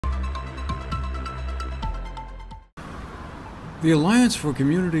The Alliance for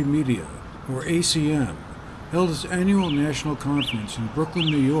Community Media, or ACM, held its annual national conference in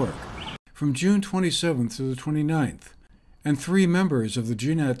Brooklyn, New York, from June 27th to the 29th, and 3 members of the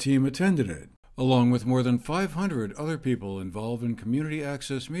GNAT team attended it, along with more than 500 other people involved in community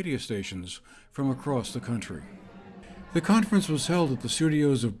access media stations from across the country. The conference was held at the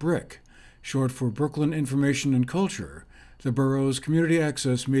studios of BRIC, short for Brooklyn Information and Culture, the borough's community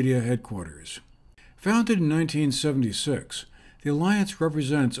access media headquarters. Founded in 1976, the Alliance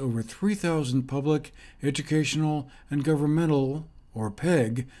represents over 3,000 public, educational, and governmental, or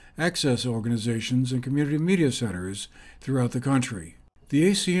PEG, access organizations and community media centers throughout the country. The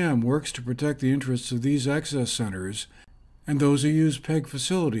ACM works to protect the interests of these access centers and those who use PEG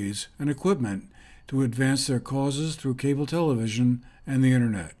facilities and equipment to advance their causes through cable television and the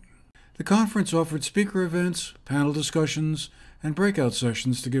Internet. The conference offered speaker events, panel discussions, and breakout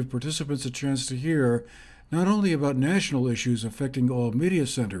sessions to give participants a chance to hear not only about national issues affecting all media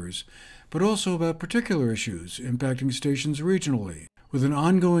centers, but also about particular issues impacting stations regionally. With an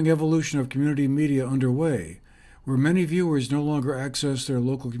ongoing evolution of community media underway, where many viewers no longer access their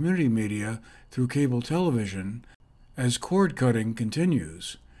local community media through cable television, as cord cutting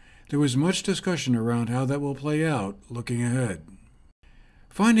continues, there was much discussion around how that will play out looking ahead.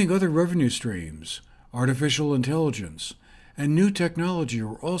 Finding other revenue streams, artificial intelligence, and new technology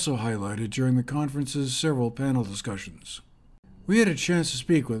were also highlighted during the conference's several panel discussions. We had a chance to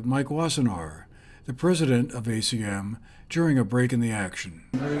speak with Mike Wassenaar, the president of ACM, during a break in the action.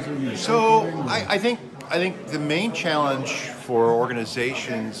 So I think the main challenge for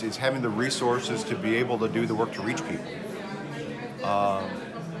organizations is having the resources to be able to do the work to reach people.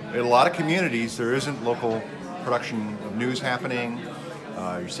 In a lot of communities, there isn't local production of news happening.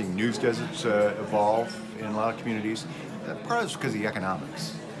 You're seeing news deserts evolve in a lot of communities. Part of it's because of the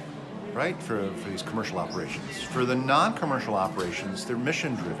economics, right, for these commercial operations. For the non-commercial operations, they're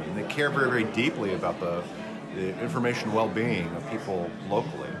mission-driven. They care very, very deeply about the information well-being of people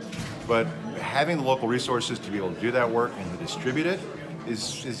locally. But having the local resources to be able to do that work and to distribute it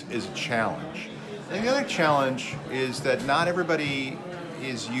is a challenge. And the other challenge is that not everybody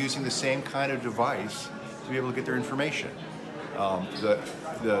is using the same kind of device to be able to get their information.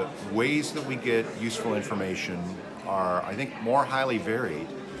 The ways that we get useful information are, I think, more highly varied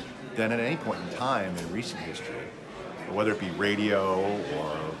than at any point in time in recent history, whether it be radio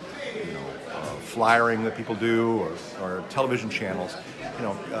or flyering that people do or television channels.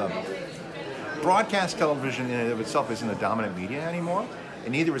 Broadcast television in and of itself isn't the dominant media anymore,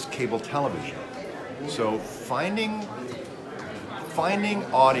 and neither is cable television. So finding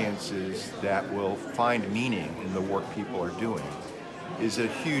audiences that will find meaning in the work people are doing is a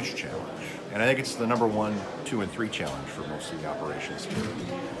huge challenge. And I think it's the number 1, 2, and 3 challenge for most of the operations here.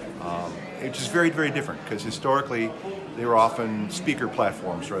 Which is very, very different, because historically they were often speaker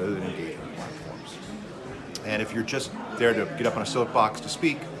platforms rather than engagement platforms. And if you're just there to get up on a soapbox to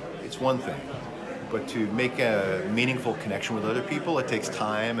speak, it's one thing. But to make a meaningful connection with other people, it takes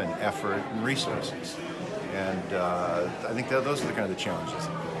time and effort and resources. And I think those are the kind of the challenges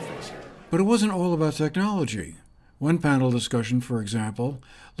that people face here. But it wasn't all about technology. One panel discussion, for example,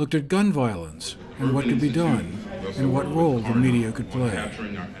 looked at gun violence and what could be done and what role the media could play.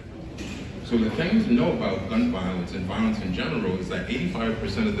 So the thing to know about gun violence and violence in general is that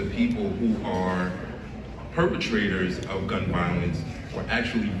 85% of the people who are perpetrators of gun violence were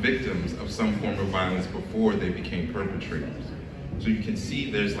actually victims of some form of violence before they became perpetrators. So you can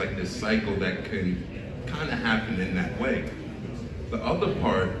see there's like this cycle that can kind of happen in that way. The other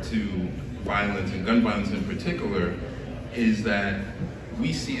part to violence and gun violence in particular is that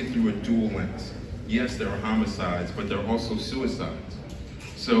we see it through a dual lens. Yes, there are homicides, but there are also suicides.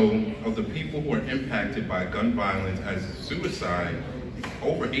 So of the people who are impacted by gun violence as suicide,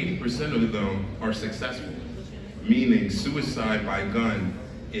 over 80% of them are successful, meaning suicide by gun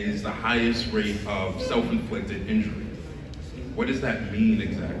is the highest rate of self-inflicted injury. What does that mean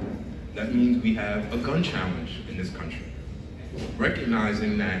exactly? That means we have a gun challenge in this country.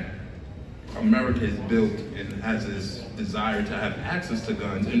 Recognizing that America is built and has this desire to have access to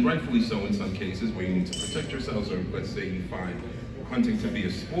guns, and rightfully so in some cases where you need to protect yourselves, or let's say you find hunting to be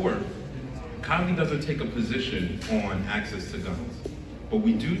a sport, Cali doesn't take a position on access to guns, but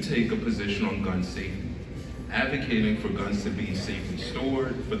we do take a position on gun safety, advocating for guns to be safely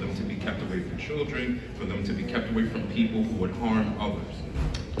stored, for them to be kept away from children, for them to be kept away from people who would harm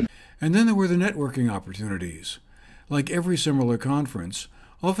others. And then there were the networking opportunities. Like every similar conference,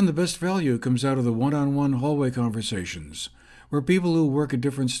 often the best value comes out of the one-on-one hallway conversations, where people who work at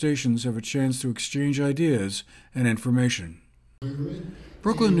different stations have a chance to exchange ideas and information.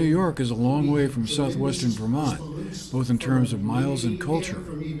 Brooklyn, New York is a long way from southwestern Vermont, both in terms of miles and culture.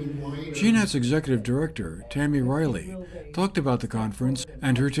 GNAT's executive director, Tammy Riley, talked about the conference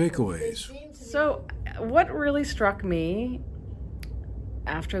and her takeaways. So what really struck me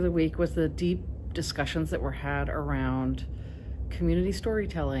after the week was the deep discussions that were had around community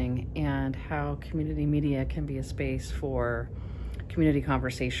storytelling and how community media can be a space for community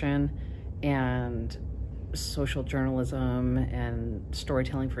conversation and social journalism and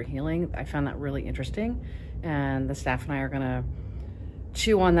storytelling for healing. I found that really interesting, and the staff and I are going to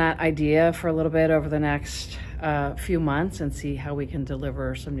chew on that idea for a little bit over the next few months and see how we can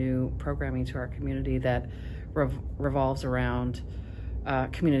deliver some new programming to our community that revolves around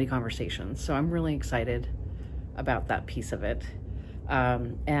community conversations. So I'm really excited about that piece of it.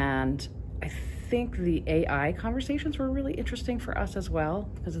 And I think the AI conversations were really interesting for us as well,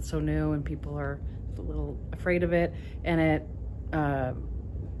 because it's so new and people are a little afraid of it. And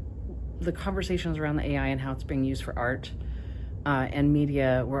the conversations around the AI and how it's being used for art and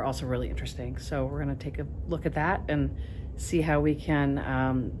media were also really interesting. So we're going to take a look at that and see how we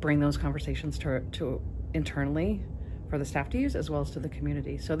can bring those conversations to internally for the staff to use, as well as to the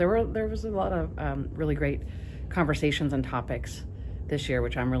community. So there was a lot of really great conversations and topics this year,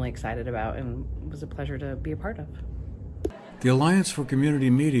 which I'm really excited about, and it was a pleasure to be a part of. The Alliance for Community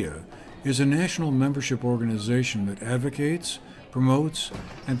Media is a national membership organization that advocates, promotes,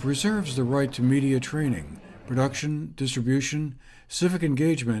 and preserves the right to media training, production, distribution, civic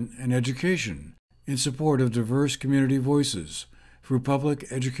engagement, and education in support of diverse community voices through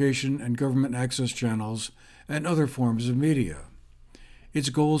public, education, and government access channels and other forms of media. Its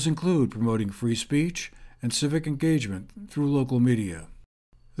goals include promoting free speech and civic engagement through local media.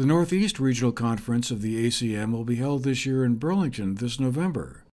 The Northeast Regional Conference of the ACM will be held this year in Burlington this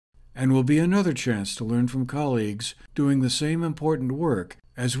November, and will be another chance to learn from colleagues doing the same important work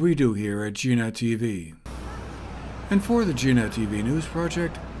as we do here at GNAT-TV. And for the GNAT-TV News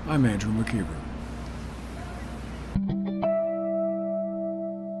Project, I'm Andrew McKeever.